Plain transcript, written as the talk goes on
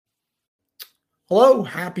Hello,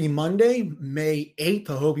 happy Monday, May 8th.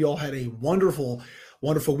 I hope you all had a wonderful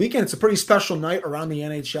weekend. It's a pretty special night around the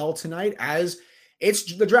NHL tonight as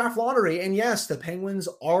it's the draft lottery. And yes, the Penguins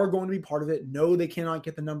are going to be part of it. No, they cannot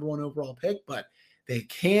get the number 1 overall pick, but they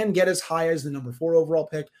can get as high as the number 4 overall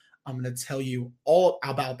pick. I'm going to tell you all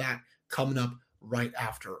about that coming up right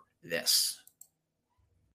after this.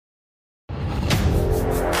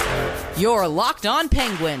 You're Locked On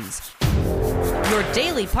Penguins, your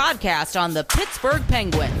daily podcast on the Pittsburgh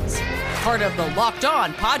Penguins, part of the Locked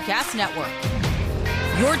On Podcast Network.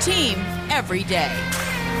 Your team every day.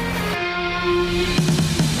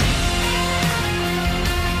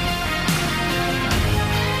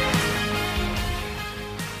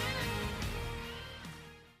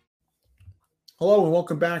 Hello and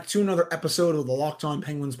welcome back to another episode of the Locked On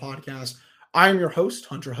Penguins podcast. I am your host,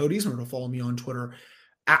 Hunter Hodes. Remember to follow me on Twitter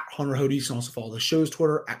at Hunter Hodes. You can also follow the show's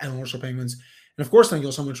Twitter at NL Penguins. And of course, thank you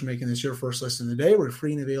all so much for making this your first listen of the day. We're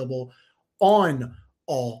free and available on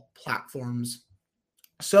all platforms.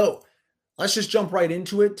 So let's just jump right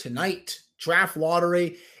into it. Tonight, draft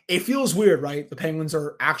lottery. It feels weird, right? The Penguins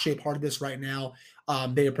are actually a part of this right now.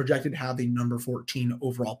 They are projected to have the number 14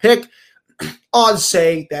 overall pick. Odds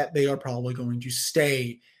say that they are probably going to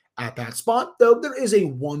stay at that spot, though there is a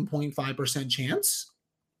 1.5% chance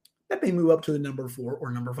that they move up to the number 4 or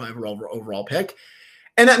number 5 overall pick.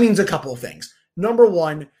 And that means a couple of things. Number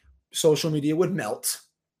one, social media would melt.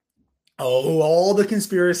 Oh, all the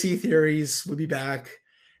conspiracy theories would be back.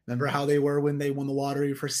 Remember how they were when they won the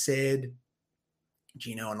lottery for Sid,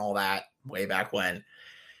 Gino, and all that way back when.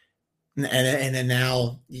 And then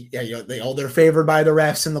now, they're favored by the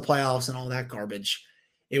refs in the playoffs and all that garbage.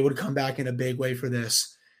 It would come back in a big way for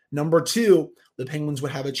this. Number two, the Penguins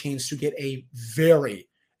would have a chance to get a very,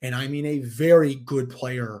 and I mean a very good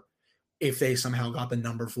player if they somehow got the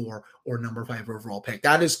number 4 or number 5 overall pick.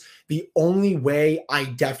 That is the only way I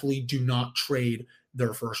definitely do not trade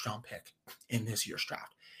their first round pick in this year's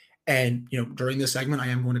draft. And, during this segment, I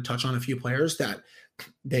am going to touch on a few players that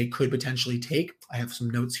they could potentially take. I have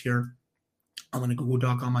some notes here. I'm going to Google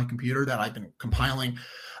Doc on my computer that I've been compiling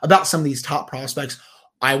about some of these top prospects.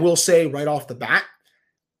 I will say right off the bat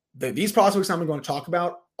that these prospects I'm going to talk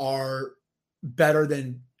about are better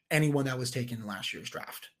than anyone that was taken in last year's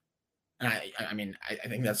draft. And I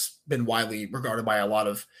think that's been widely regarded by a lot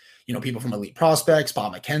of, people from Elite Prospects,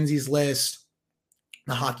 Bob McKenzie's list,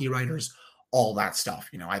 the hockey writers, all that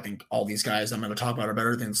stuff. I think all these guys I'm going to talk about are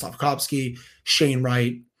better than Slavkovsky, Shane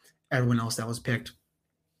Wright, everyone else that was picked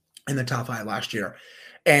in the top 5 last year.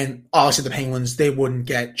 And obviously the Penguins, they wouldn't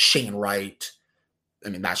get Shane Wright. I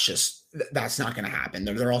mean, that's not going to happen.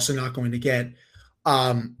 They're also not going to get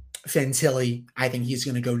Fantilli. I think he's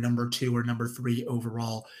going to go number 2 or number 3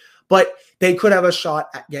 overall. But they could have a shot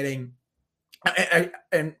at getting,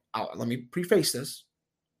 and let me preface this.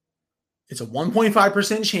 It's a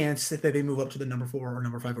 1.5% chance that they move up to the number 4 or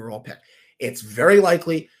number 5 overall pick. It's very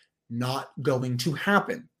likely not going to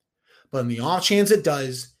happen. But in the off chance it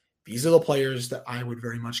does, these are the players that I would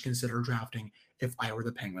very much consider drafting if I were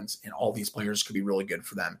the Penguins, and all these players could be really good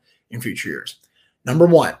for them in future years. Number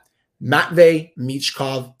 1, Matvei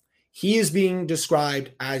Michkov. He is being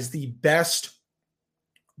described as the best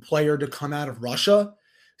player to come out of Russia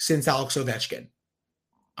since Alex Ovechkin.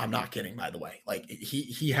 I'm not kidding, by the way. Like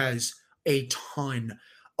he has a ton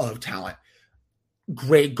of talent.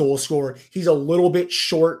 Great goal scorer. He's a little bit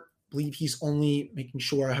short. I believe he's only, making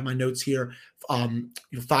sure I have my notes here,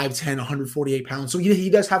 5'10", 148 pounds. So he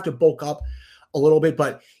does have to bulk up a little bit,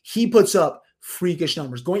 but he puts up freakish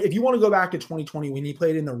numbers. If you want to go back to 2020 when he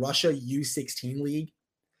played in the Russia U16 league,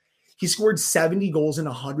 he scored 70 goals and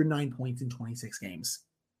 109 points in 26 games.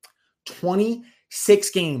 26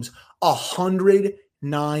 games,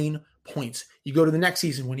 109 points. You go to the next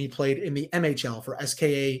season when he played in the MHL for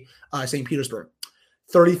SKA St. Petersburg.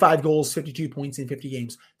 35 goals, 52 points in 50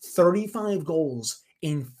 games. 35 goals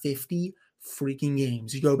in 50 freaking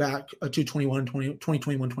games. You go back to 2021,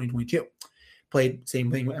 2022. Played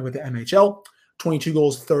same thing with the MHL. 22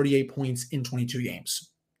 goals, 38 points in 22 games.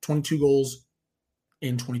 22 goals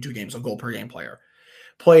in 22 games, a goal per game player.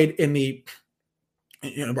 Played in the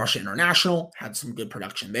Russia International, had some good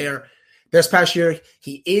production there. This past year,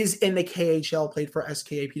 he is in the KHL, played for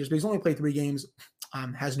SKA Petersburg. He's only played 3 games,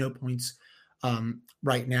 has no points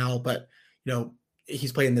right now, but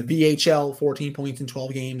he's played in the VHL, 14 points in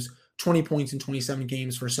 12 games, 20 points in 27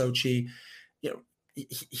 games for Sochi.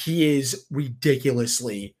 He is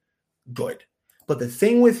ridiculously good. But the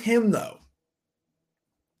thing with him, though,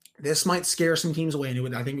 this might scare some teams away,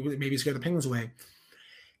 and I think it would maybe scare the Penguins away.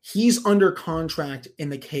 He's under contract in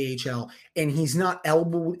the KHL, and he's not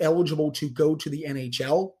eligible to go to the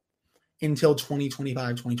NHL until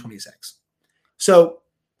 2025, 2026. So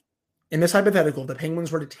in this hypothetical, if the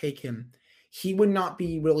Penguins were to take him, he would not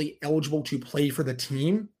be really eligible to play for the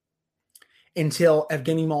team until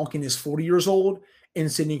Evgeny Malkin is 40 years old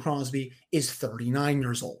and Sidney Crosby is 39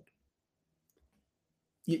 years old.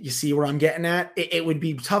 You see where I'm getting at? It would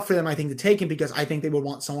be tough for them, I think, to take him because I think they would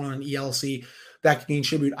want someone on an ELC that can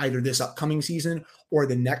contribute either this upcoming season or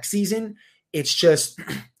the next season. It's just,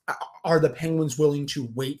 are the Penguins willing to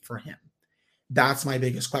wait for him? That's my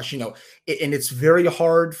biggest question. And it's very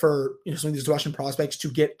hard for some of these Russian prospects to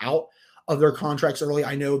get out of their contracts early.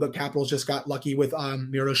 I know the Capitals just got lucky with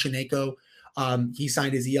Miro Shineko. He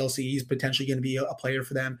signed his ELC. He's potentially going to be a player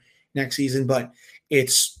for them next season, but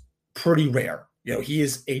it's pretty rare. He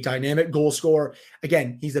is a dynamic goal scorer.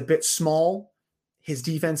 Again, he's a bit small. His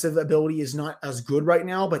defensive ability is not as good right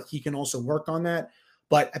now, but he can also work on that.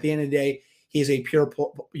 But at the end of the day, he is a pure,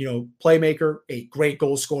 playmaker, a great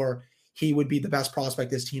goal scorer. He would be the best prospect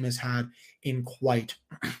this team has had in quite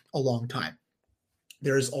a long time.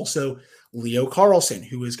 There is also Leo Carlsson,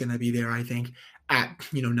 who is going to be there, I think, at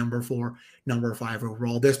number 4, number 5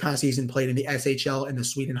 overall. This past season played in the SHL and the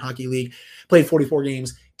Sweden Hockey League, played 44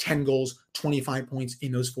 games, 10 goals, 25 points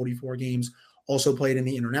in those 44 games. Also played in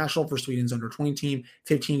the international for Sweden's under-20 team,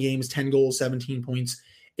 15 games, 10 goals, 17 points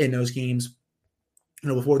in those games.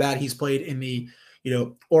 Before that, he's played in the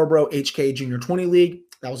Orbro HK Junior 20 League.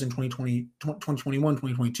 That was in 2020, 2021,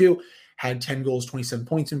 2022. Had 10 goals, 27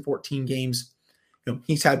 points in 14 games.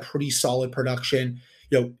 He's had pretty solid production.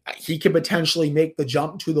 He could potentially make the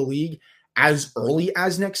jump to the league as early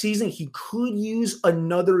as next season. He could use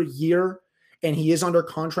another year, and he is under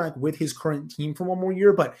contract with his current team for one more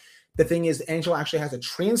year. But the thing is, the NHL actually has a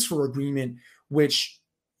transfer agreement, which,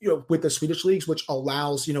 with the Swedish leagues, which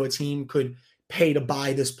allows, a team could pay to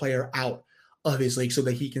buy this player out of his league so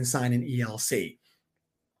that he can sign an ELC.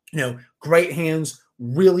 Great hands,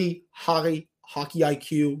 really hockey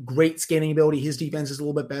IQ, great skating ability. His defense is a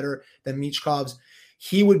little bit better than Michkov's.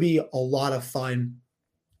 He would be a lot of fun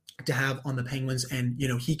to have on the Penguins, and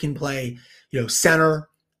he can play center,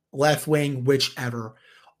 left wing, whichever.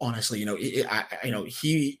 Honestly,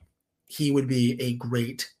 he would be a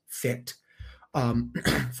great fit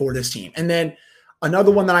for this team. And then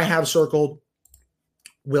another one that I have circled,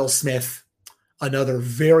 Will Smith, another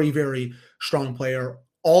very, very strong player,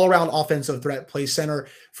 all-around offensive threat, plays center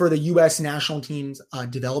for the U.S. national team's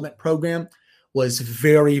development program. Was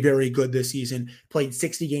very, very good this season. Played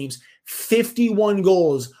 60 games, 51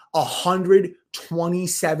 goals,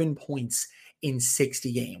 127 points in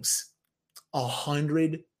 60 games.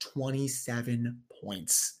 127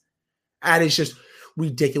 points. That is just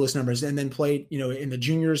ridiculous numbers. And then played, in the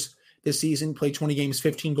juniors this season, played 20 games,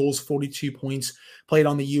 15 goals, 42 points. Played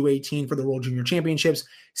on the U18 for the World Junior Championships,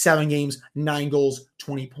 7 games, 9 goals,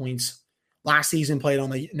 20 points. Last season, played on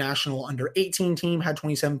the national under-18 team, had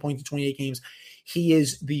 27 points in 28 games. He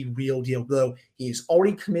is the real deal, though. He is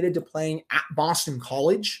already committed to playing at Boston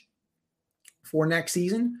College for next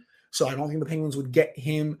season. So I don't think the Penguins would get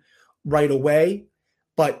him right away.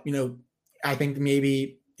 But, I think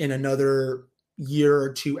maybe in another year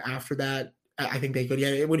or two after that, I think they could.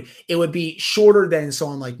 Yeah, it would be shorter than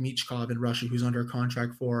someone like Michkov in Russia, who's under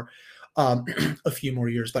contract for a few more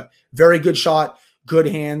years. But very good shot, good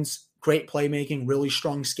hands, great playmaking, really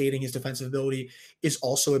strong skating. His defensive ability is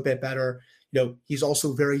also a bit better. He's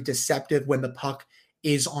also very deceptive when the puck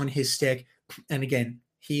is on his stick. And again,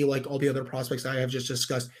 he, like all the other prospects I have just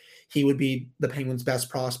discussed, he would be the Penguins' best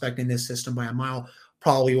prospect in this system by a mile.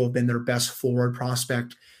 Probably will have been their best forward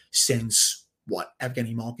prospect since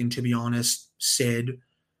Evgeny Malkin, to be honest, Sid,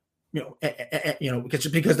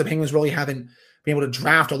 because the Penguins really haven't been able to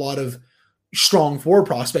draft a lot of strong forward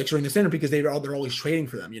prospects during the center because they're always trading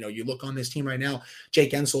for them. You look on this team right now,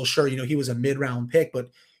 Jake Ensel, sure, he was a mid-round pick, but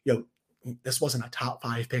this wasn't a top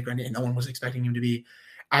 5 pick, and no one was expecting him to be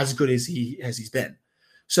as good as he's been.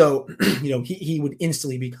 So, he would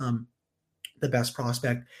instantly become the best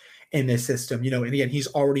prospect in this system. And again, he's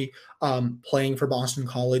already playing for Boston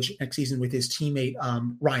College next season with his teammate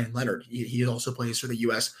Ryan Leonard. He also plays for the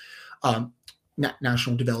U.S.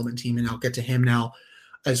 National Development Team, and I'll get to him now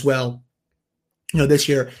as well. This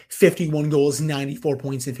year, 51 goals, 94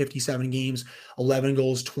 points in 57 games, 11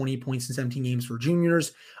 goals, 20 points in 17 games for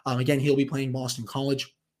juniors. Again, he'll be playing Boston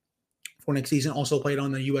College for next season. Also played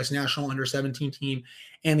on the U.S. National Under-17 team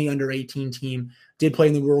and the Under-18 team. Did play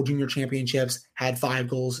in the World Junior Championships, had 5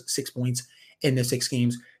 goals, 6 points in the 6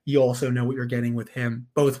 games. You also know what you're getting with him.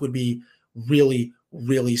 Both would be really,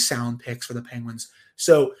 really sound picks for the Penguins.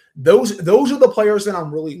 So those are the players that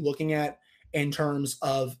I'm really looking at in terms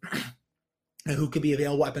of and who could be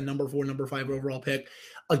available at the number 4, number 5 overall pick.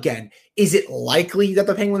 Again, is it likely that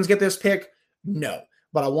the Penguins get this pick? No.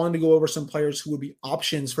 But I wanted to go over some players who would be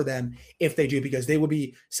options for them if they do, because they would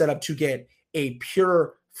be set up to get a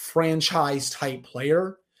pure franchise type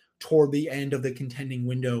player toward the end of the contending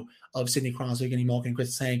window of Sidney Crosby, Kenny Malkin,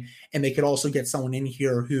 Chris Sang. And they could also get someone in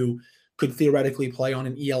here who could theoretically play on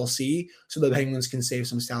an ELC so the Penguins can save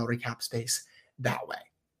some salary cap space that way.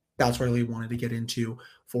 That's what I really wanted to get into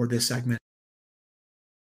for this segment.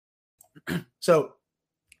 So,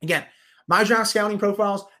 again, my draft scouting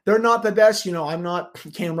profiles, they're not the best. I'm not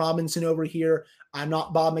Cam Robinson over here. I'm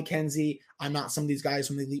not Bob McKenzie. I'm not some of these guys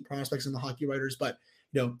from the elite prospects and the hockey writers, but,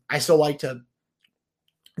 I still like to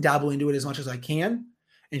dabble into it as much as I can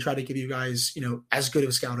and try to give you guys, as good of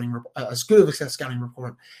a scouting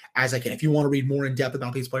report as I can. If you want to read more in depth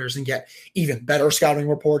about these players and get even better scouting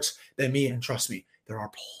reports than me, and trust me, there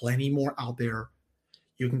are plenty more out there.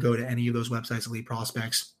 You can go to any of those websites, Elite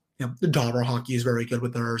Prospects. The Dauber Hockey is very good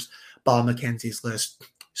with theirs. Bob McKenzie's list,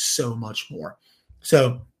 so much more.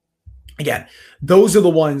 So, again, those are the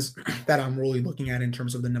ones that I'm really looking at in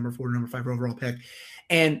terms of the number 4, number 5 overall pick.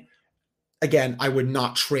 And again, I would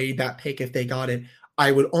not trade that pick if they got it.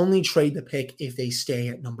 I would only trade the pick if they stay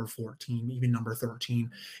at number 14, even number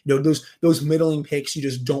 13. Those middling picks, you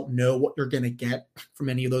just don't know what you're going to get from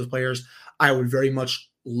any of those players. I would very much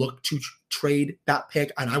look to trade that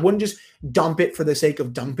pick, and I wouldn't just dump it for the sake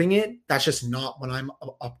of dumping it. That's just not what I'm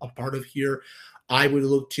a part of here. I would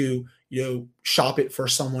look to shop it for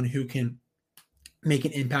someone who can make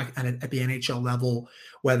an impact at the NHL level,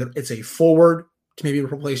 whether it's a forward to maybe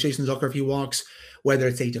replace Jason Zucker if he walks, whether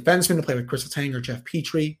it's a defenseman to play with Chris Letang or Jeff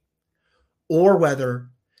Petrie, or whether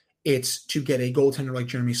it's to get a goaltender like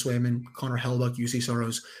Jeremy Swayman, Connor Hellebuyck, UC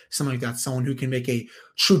Soros, something like that, someone who can make a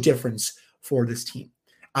true difference for this team.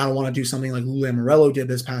 I don't want to do something like Lou Lamoriello did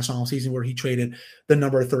this past offseason where he traded the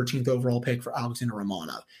number 13th overall pick for Alexander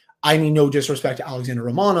Romanov. I mean, no disrespect to Alexander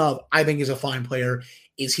Romanov. I think he's a fine player.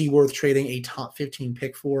 Is he worth trading a top 15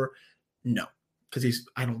 pick for? No, because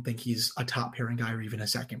I don't think he's a top pairing guy or even a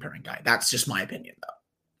second pairing guy. That's just my opinion, though.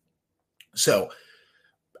 So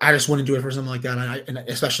I just wouldn't do it for something like that. And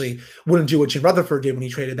especially wouldn't do what Jim Rutherford did when he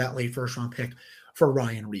traded that late first round pick for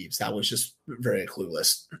Ryan Reeves. That was just very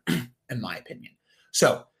clueless, in my opinion.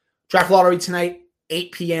 So, draft lottery tonight,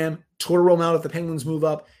 8 p.m. Twitter roll out if the Penguins move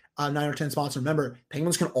up 9 or 10 spots. Remember,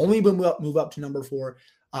 Penguins can only move up to number 4.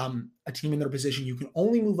 A team in their position, you can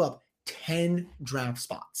only move up 10 draft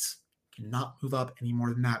spots. You cannot move up any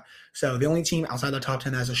more than that. So, the only team outside the top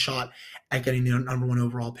 10 that has a shot at getting the number 1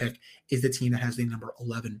 overall pick is the team that has the number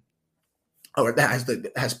 11, or that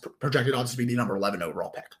has projected odds to be the number 11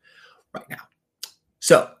 overall pick right now.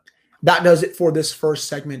 So, that does it for this first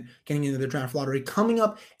segment, getting into the draft lottery. Coming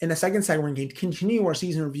up in the second segment, we're going to continue our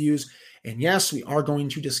season reviews. And yes, we are going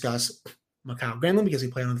to discuss Mikael Granlund because he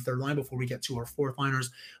played on the third line before we get to our fourth liners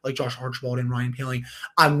like Josh Archibald and Ryan Poehling.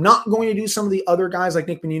 I'm not going to do some of the other guys like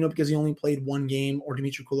Nick Bonino because he only played one game, or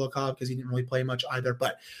Dmitry Kulikov because he didn't really play much either.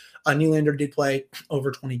 But Nylander did play over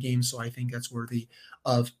 20 games, so I think that's worthy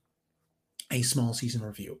of a small season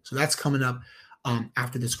review. So that's coming up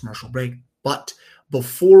after this commercial break. But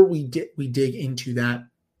before we dig into that,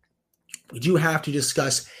 we do have to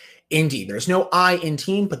discuss Indeed. There's no I in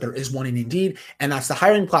team, but there is one in Indeed, and that's the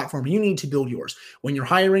hiring platform you need to build yours. When you're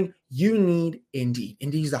hiring, you need Indeed.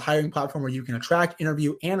 Indeed is the hiring platform where you can attract,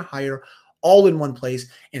 interview, and hire all in one place.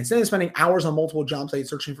 And instead of spending hours on multiple job sites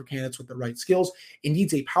searching for candidates with the right skills,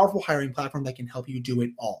 Indeed's a powerful hiring platform that can help you do it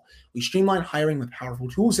all. We streamline hiring with powerful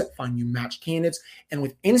tools that find you matched candidates. And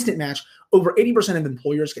with Instant Match, over 80% of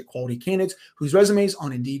employers get quality candidates whose resumes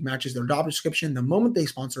on Indeed matches their job description the moment they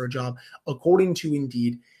sponsor a job, according to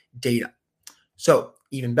Indeed data. So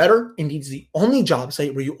even better, Indeed is the only job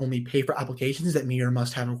site where you only pay for applications that meet your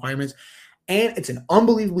must-have requirements. And it's an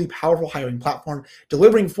unbelievably powerful hiring platform,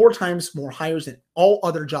 delivering 4 times more hires than all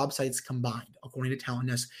other job sites combined, according to Talent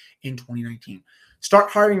Nest in 2019. Start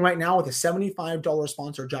hiring right now with a $75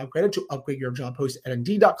 sponsored job credit to upgrade your job post at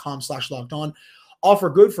Indeed.com/lockedon. Offer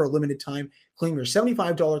good for a limited time. Claim your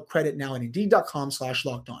 $75 credit now at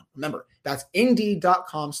Indeed.com/lockedon. Remember, that's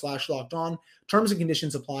Indeed.com/lockedon. Terms and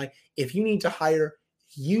conditions apply. If you need to hire,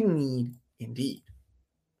 you need Indeed.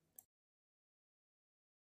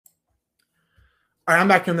 All right, I'm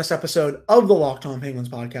back on this episode of the Locked On Penguins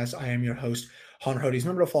podcast. I am your host, Hunter Hodes.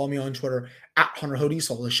 Remember to follow me on Twitter at Hunter Hodes.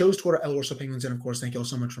 Follow the show's Twitter, El Orso Penguins. And of course, thank you all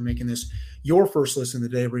so much for making this your first listen of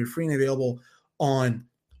the day. We're free and available on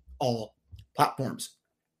all platforms.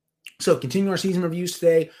 So continue our season reviews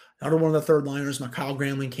today. Another one of the third liners, Mikael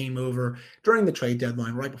Granlund, came over during the trade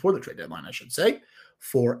deadline, right before the trade deadline, I should say,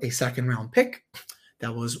 for a second round pick.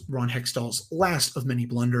 That was Ron Hextall's last of many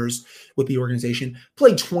blunders with the organization.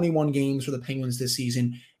 Played 21 games for the Penguins this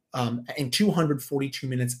season, and 242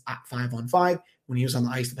 minutes at 5-on-5. When he was on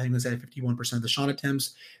the ice, the Penguins had 51% of the shot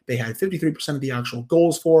attempts. They had 53% of the actual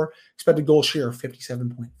goals for. Expected goal share of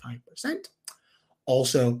 57.5%.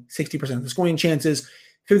 Also, 60% of the scoring chances,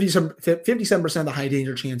 57% of the high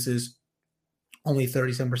danger chances, only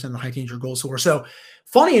 37% of the high danger goals for. So,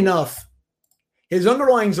 funny enough, his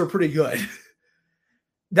underlyings are pretty good.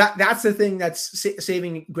 That's the thing that's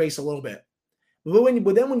saving grace a little bit.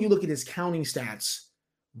 But then when you look at his counting stats,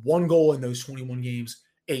 1 goal in those 21 games,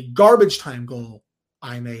 a garbage time goal,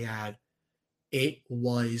 I may add, it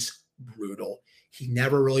was brutal. He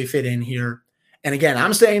never really fit in here. And again,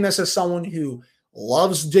 I'm saying this as someone who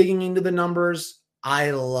loves digging into the numbers.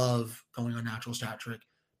 I love going on Natural Stat Trick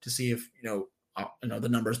to see if, the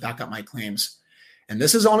numbers back up my claims. And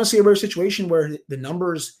this is honestly a rare situation where the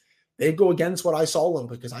numbers, they go against what I saw a little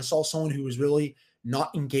bit, because I saw someone who was really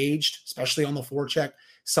not engaged, especially on the forecheck,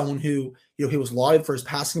 someone who, he was lauded for his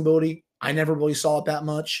passing ability. I never really saw it that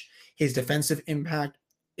much. His defensive impact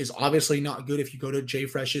is obviously not good. If you go to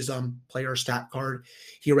JFresh's player stat card,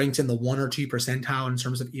 he ranks in the 1 or 2 percentile in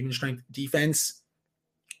terms of even strength defense,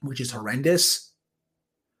 which is horrendous.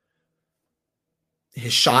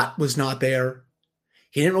 His shot was not there.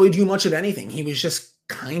 He didn't really do much of anything. He was just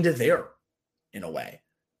kind of there in a way.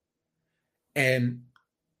 And,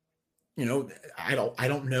 I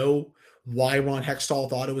don't know why Ron Hextall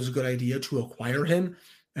thought it was a good idea to acquire him.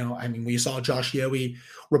 We saw Josh Yowie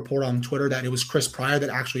report on Twitter that it was Chris Pryor that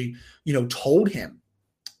actually, told him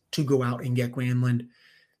to go out and get Granlund.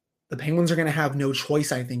 The Penguins are going to have no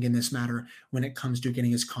choice, I think, in this matter when it comes to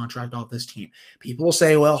getting his contract off this team. People will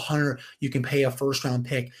say, well, Hunter, you can pay a first-round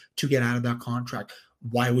pick to get out of that contract.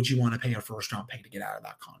 Why would you want to pay a first-round pick to get out of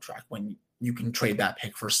that contract when you can trade that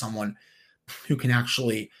pick for someone who can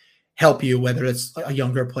actually help you, whether it's a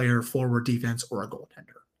younger player, forward, defense, or a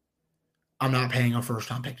goaltender? I'm not paying a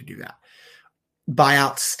first-round pick to do that.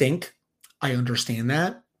 Buyouts stink. I understand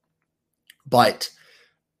that. But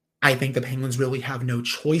I think the Penguins really have no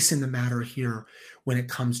choice in the matter here when it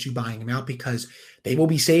comes to buying him out, because they will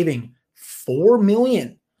be saving $4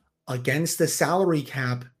 million against the salary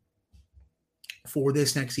cap for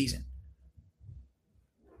this next season.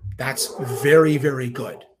 That's very, very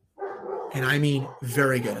good. And I mean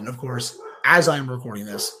very good. And of course, as I'm recording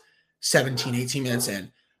this, 17, 18 minutes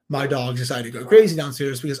in, my dogs decided to go crazy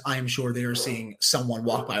downstairs because I am sure they are seeing someone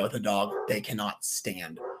walk by with a dog. They cannot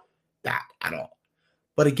stand that at all.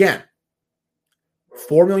 But again,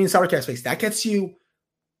 $4 million salary cap space, that gets you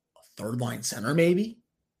a third-line center maybe,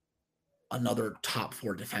 another top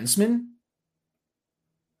 4 defenseman,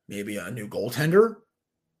 maybe a new goaltender.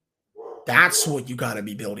 That's what you got to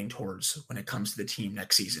be building towards when it comes to the team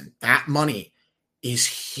next season. That money is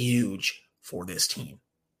huge for this team.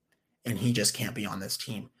 And he just can't be on this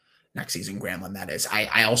team next season, Granlund, that is.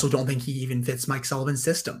 I also don't think he even fits Mike Sullivan's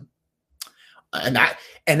system. And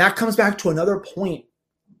that comes back to another point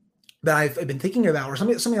that I've been thinking about, or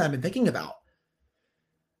something that I've been thinking about.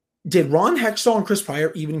 Did Ron Hextall and Chris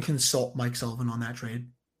Pryor even consult Mike Sullivan on that trade?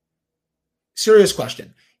 Serious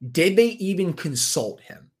question. Did they even consult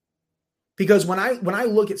him? Because when I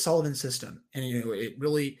look at Sullivan's system, and it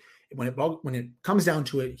really, when it comes down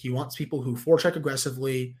to it, he wants people who forecheck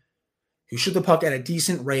aggressively, who shoot the puck at a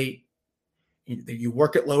decent rate. You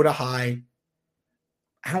work it low to high.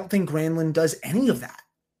 I don't think Granlund does any of that.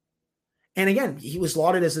 And again, he was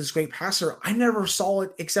lauded as this great passer. I never saw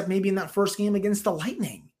it except maybe in that first game against the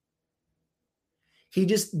Lightning. He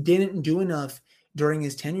just didn't do enough during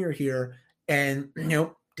his tenure here, and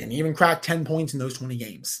didn't even crack 10 points in those 20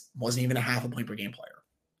 games. Wasn't even a half a point per game player.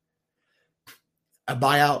 A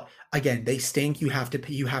buyout, again, they stink. You have to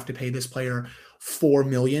pay this player $4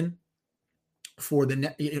 million for the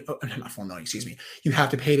not $4 million, excuse me. You have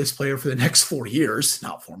to pay this player for the next 4 years,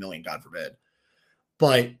 not $4 million, God forbid.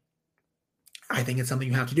 But I think it's something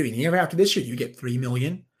you have to do. And even after this year, you get $3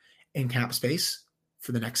 million in cap space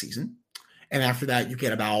for the next season. And after that, you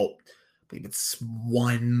get about, I believe it's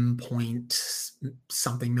 1 point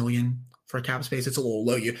something million for cap space. It's a little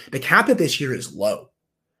low. The cap hit this year is low.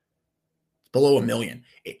 It's below $1 million.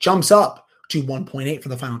 It jumps up to 1.8 for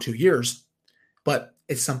the final 2 years, but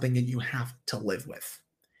it's something that you have to live with.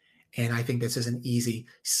 And I think this is an easy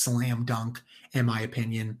slam dunk, in my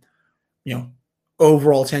opinion.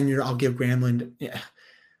 Overall tenure, I'll give Granlund.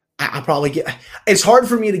 I'll probably get. It's hard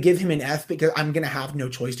for me to give him an F because I'm going to have no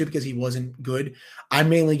choice to, because he wasn't good. I'm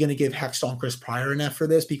mainly going to give Hextall and Chris Pryor an F for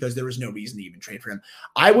this because there was no reason to even trade for him.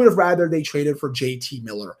 I would have rather they traded for JT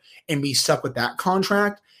Miller and be stuck with that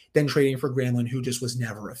contract than trading for Granlund, who just was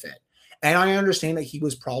never a fit. And I understand that he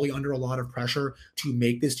was probably under a lot of pressure to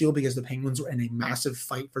make this deal because the Penguins were in a massive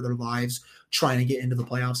fight for their lives trying to get into the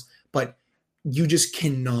playoffs. But you just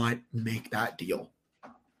cannot make that deal,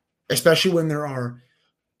 especially when there are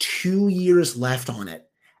 2 years left on it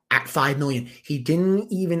at $5 million. He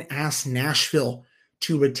didn't even ask Nashville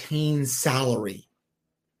to retain salary.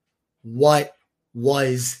 What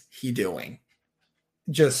was he doing?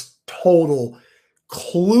 Just total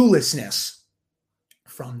cluelessness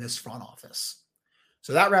from this front office.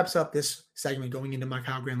 So that wraps up this segment going into my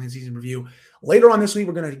Kyle Granlund season review. Later on this week,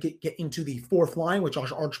 we're going to get into the fourth line with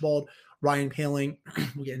Josh Archibald, Ryan Poehling.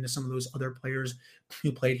 We'll get into some of those other players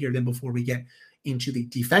who played here then before we get into the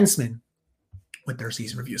defensemen with their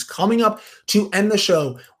season reviews. Coming up to end the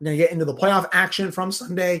show, we're going to get into the playoff action from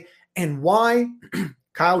Sunday and why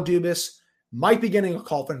Kyle Dubas might be getting a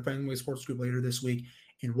call from Fenway Sports Group later this week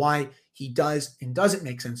and why he does and doesn't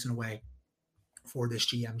make sense in a way for this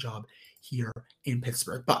GM job here in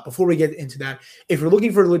Pittsburgh. But before we get into that, if you're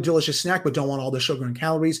looking for a delicious snack but don't want all the sugar and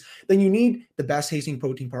calories, then you need the best tasting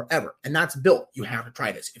protein bar ever, and that's Built. You have to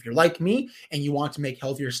try this. If you're like me and you want to make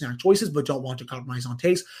healthier snack choices but don't want to compromise on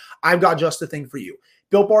taste, I've got just the thing for you.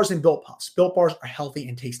 Built Bars and Built Puffs. Built Bars are healthy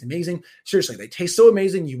and taste amazing. Seriously, they taste so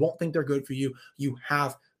amazing you won't think they're good for you. You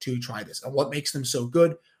have to try this. And what makes them so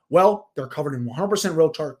good? Well, they're covered in 100%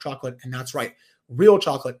 real chocolate, and that's right, real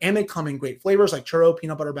chocolate, and they come in great flavors like churro,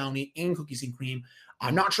 peanut butter brownie, and cookies and cream.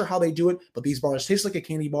 I'm not sure how they do it, but these bars taste like a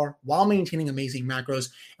candy bar while maintaining amazing macros.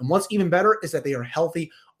 And what's even better is that they are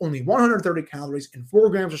healthy, only 130 calories and 4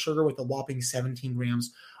 grams of sugar with a whopping 17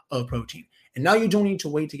 grams of protein. And now you don't need to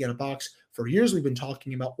wait to get a box. For years, we've been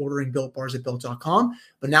talking about ordering Built Bars at Built.com,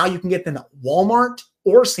 but now you can get them at Walmart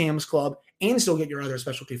or Sam's Club and still get your other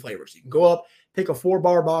specialty flavors. You can go up, pick a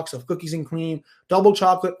 4-bar box of cookies and cream, double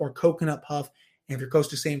chocolate, or coconut puff. And if you're close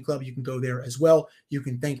to Same Club, you can go there as well. You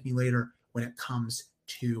can thank me later when it comes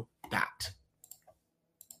to that.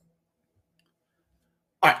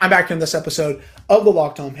 All right, I'm back in this episode of the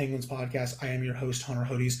Locked On Penguins podcast. I am your host, Hunter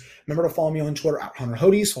Hodes. Remember to follow me on Twitter at Hunter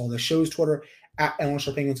Hodes. Follow the show's Twitter at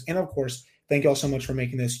NLR Penguins. And of course, thank you all so much for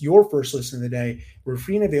making this your first listen of the day. We're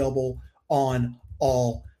free and available on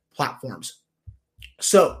all platforms.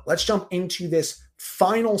 So let's jump into this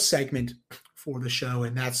final segment for the show,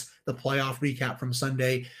 and that's the playoff recap from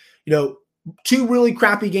Sunday. 2 really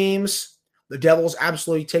crappy games. The Devils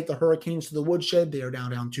absolutely take the Hurricanes to the woodshed. They are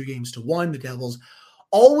down 2-1. The Devils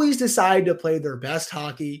always decide to play their best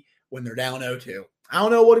hockey when they're down 0-2. I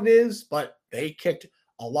don't know what it is, but they kicked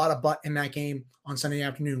a lot of butt in that game on Sunday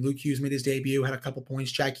afternoon. Luke Hughes made his debut, had a couple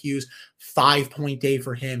points. Jack Hughes, 5-point day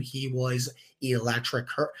for him. He was electric.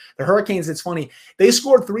 The Hurricanes, it's funny, they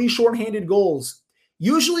scored 3 shorthanded goals.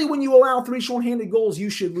 Usually when you allow 3 shorthanded goals, you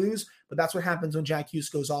should lose, but that's what happens when Jack Hughes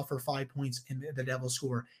goes off for 5 points and the Devils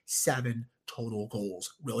score 7 total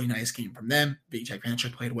goals. Really nice game from them. Jack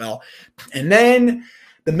Vanchuk played well. And then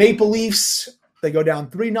the Maple Leafs, they go down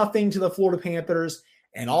 3-0 to the Florida Panthers,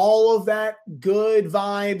 and all of that good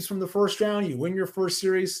vibes from the first round. You win your first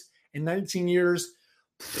series in 19 years.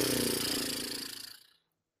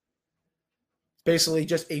 Basically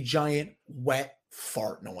just a giant wet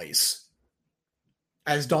fart noise.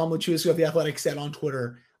 As Don Luchusco of The Athletic said on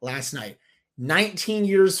Twitter last night, 19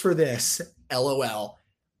 years for this, LOL.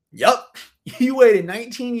 Yup, you waited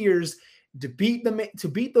 19 years to beat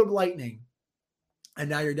the Lightning, and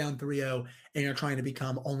now you're down 3-0, and you're trying to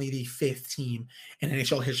become only the 5th team in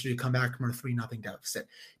NHL history to come back from a 3-0 deficit.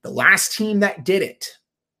 The last team that did it,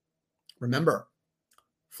 remember,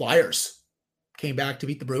 Flyers came back to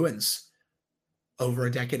beat the Bruins over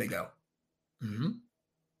a decade ago.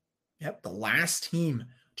 Yep, the last team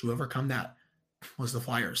to overcome that was the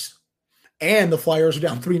Flyers. And the Flyers were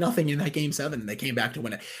down 3-0 in that Game 7, and they came back to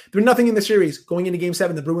win it. 3-0 in the series. Going into Game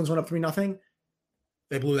 7, the Bruins went up 3-0.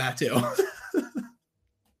 They blew that too.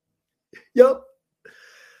 Yep.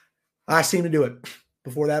 Last team to do it.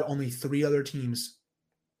 Before that, only 3 other teams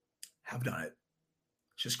have done it.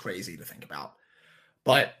 It's just crazy to think about.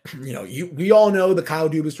 But, we all know the Kyle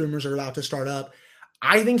Dubas rumors are about to start up.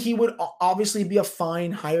 I think he would obviously be a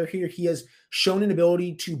fine hire here. He has shown an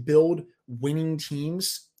ability to build winning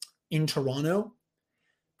teams in Toronto.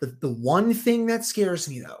 The one thing that scares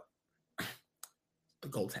me, though, the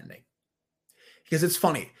goaltending. Because it's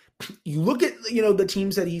funny. You look at, the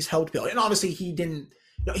teams that he's helped build, and obviously he didn't,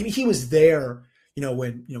 he was there,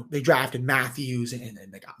 when, they drafted Matthews and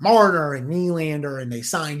they got Marner and Nylander and they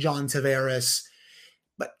signed John Tavares.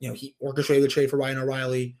 But, he orchestrated the trade for Ryan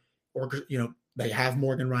O'Reilly, they have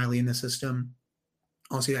Morgan Riley in the system.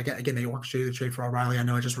 Honestly, again, they orchestrated the trade for O'Reilly. I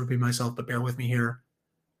know I just repeated myself, but bear with me here.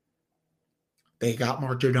 They got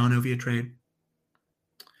Mark Giordano via trade.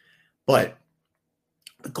 But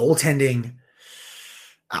the goaltending,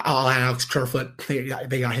 Alex Kerfoot, they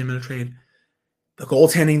got him in a trade. The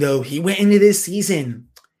goaltending, though, he went into this season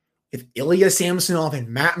with Ilya Samsonov and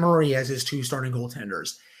Matt Murray as his two starting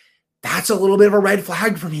goaltenders. That's a little bit of a red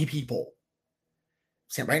flag for me, people.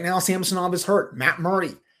 Right now, Samsonov is hurt. Matt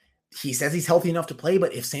Murray, he says he's healthy enough to play,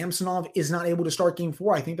 but if Samsonov is not able to start game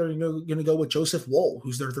 4, I think they're going to go with Joseph Woll,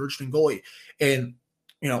 who's their third string goalie. And,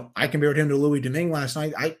 I compared him to Louis Domingue last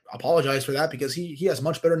night. I apologize for that because he has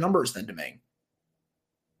much better numbers than Domingue.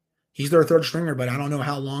 He's their third stringer, but I don't know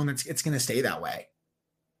how long it's going to stay that way.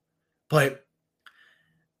 But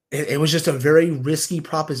it was just a very risky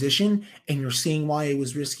proposition, and you're seeing why it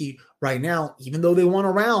was risky right now, even though they won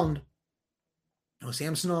a round.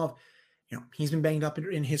 Samsonov, he's been banged up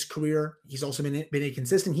in his career. He's also been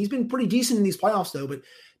inconsistent. He's been pretty decent in these playoffs, though, but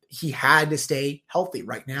he had to stay healthy.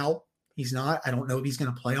 Right now, he's not. I don't know if he's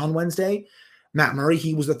going to play on Wednesday. Matt Murray,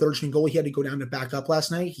 he was the third string goalie. He had to go down to back up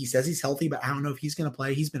last night. He says he's healthy, but I don't know if he's going to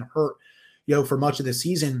play. He's been hurt, for much of the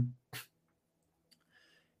season.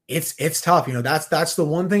 It's tough. That's the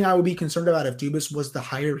one thing I would be concerned about if Dubas was the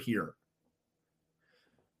hire here,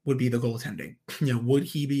 would be the goaltending. Would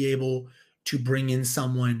he be able to bring in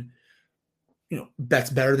someone, that's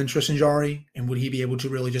better than Tristan Jarry? And would he be able to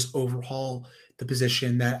really just overhaul the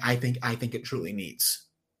position that I think it truly needs?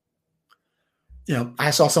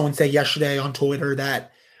 I saw someone say yesterday on Twitter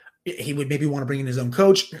that he would maybe want to bring in his own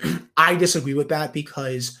coach. I disagree with that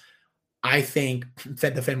because I think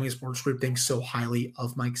that the Fenway Sports Group thinks so highly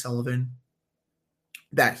of Mike Sullivan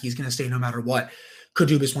that he's going to stay no matter what. Could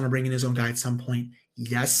Dubas want to bring in his own guy at some point?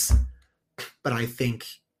 Yes. But I think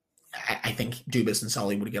Dubas and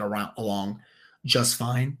Sully would get along just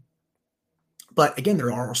fine. But again,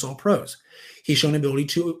 there are also pros. He's shown ability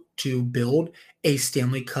to build a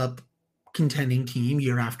Stanley Cup contending team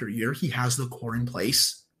year after year. He has the core in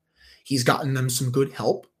place. He's gotten them some good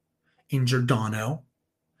help in Giordano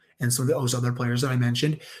and some of those other players that I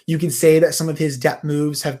mentioned. You can say that some of his depth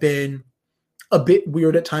moves have been a bit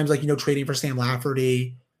weird at times, like, trading for Sam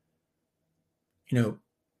Lafferty.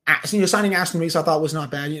 Signing Aston Reese I thought was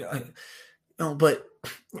not bad. But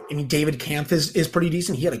I mean, David Kampf is pretty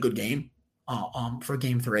decent. He had a good game for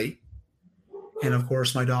game 3. And of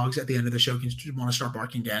course, my dogs at the end of the show can want to start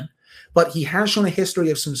barking again. But he has shown a history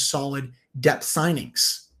of some solid depth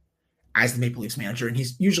signings as the Maple Leafs manager, and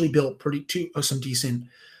he's usually built some decent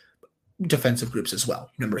defensive groups as well.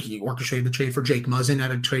 Remember, he orchestrated the trade for Jake Muzzin at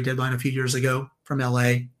a trade deadline a few years ago from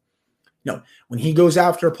LA. When he goes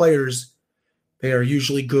after players, they are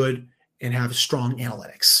usually good and have strong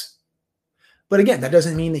analytics. But again, that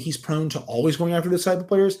doesn't mean that he's prone to always going after this type of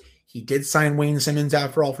players. He did sign Wayne Simmons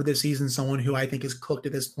after all for this season, someone who I think is cooked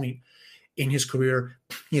at this point in his career.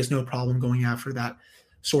 He has no problem going after that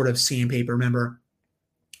sort of sandpaper. Remember,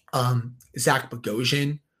 Zach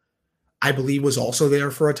Bogosian, I believe, was also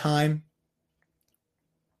there for a time.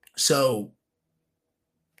 So,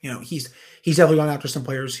 he's definitely gone after some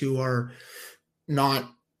players who are not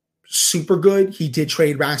super good. He did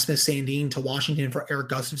trade Rasmus Sandin to Washington for Eric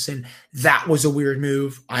Gustafsson. That was a weird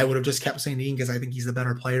move. I would have just kept Sandin because I think he's the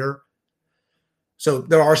better player. So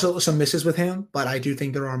there are still some misses with him, but I do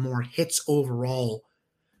think there are more hits overall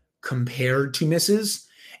compared to misses,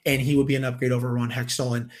 and he would be an upgrade over Ron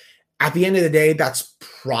Hextall. And at the end of the day, that's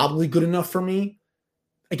probably good enough for me.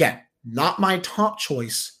 Again, not my top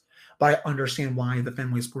choice, but I understand why the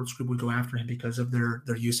Fenway Sports Group would go after him because of their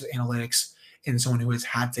use of analytics and someone who has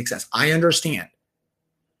had success. I understand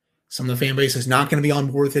some of the fan base is not going to be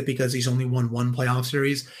on board with it because he's only won one playoff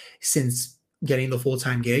series since getting the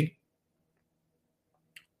full-time gig.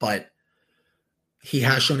 But he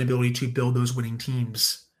has shown the ability to build those winning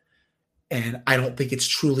teams. And I don't think it's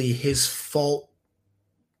truly his fault.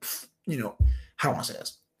 How do I want to say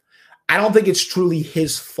this? I don't think it's truly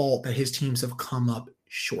his fault that his teams have come up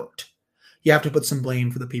short. You have to put some blame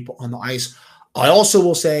for the people on the ice. I also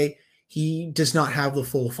will say he does not have the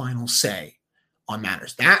full final say on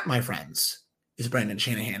matters. That, my friends, is Brendan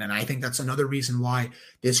Shanahan. And I think that's another reason why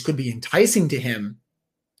this could be enticing to him.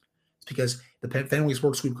 It's because the Fenway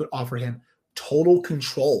Sports Group could offer him total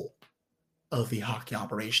control of the hockey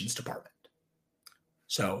operations department.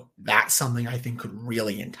 So that's something I think could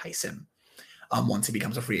really entice him once he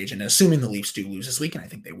becomes a free agent. Assuming the Leafs do lose this week, and I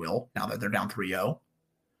think they will now that they're down 3-0.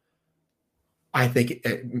 I think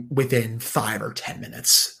within 5 or 10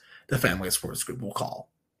 minutes, the Fenway Sports Group will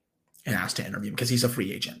call and ask to interview him because he's a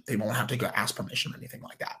free agent. They won't have to go ask permission or anything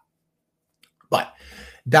like that. But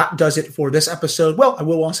that does it for this episode. Well, I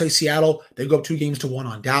will want to say Seattle, they go up 2-1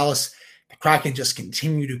 on Dallas. The Kraken just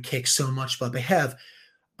continue to kick so much, but they have,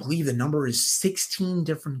 I believe the number is 16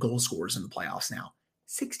 different goal scorers in the playoffs now.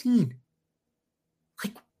 16.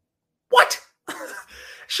 Like, what?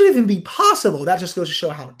 Shouldn't even be possible. That just goes to show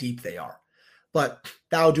how deep they are. But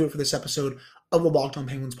that'll do it for this episode of the Locked On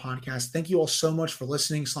Penguins podcast. Thank you all so much for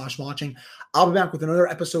listening / watching. I'll be back with another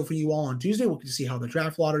episode for you all on Tuesday. We'll get to see how the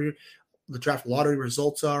draft lottery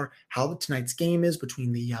results are, how tonight's game is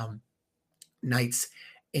between the Knights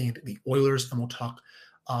and the Oilers, and we'll talk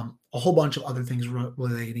a whole bunch of other things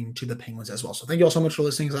relating to the Penguins as well. So thank you all so much for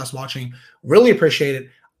listening / watching. Really appreciate it.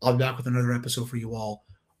 I'll be back with another episode for you all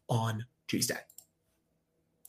on Tuesday.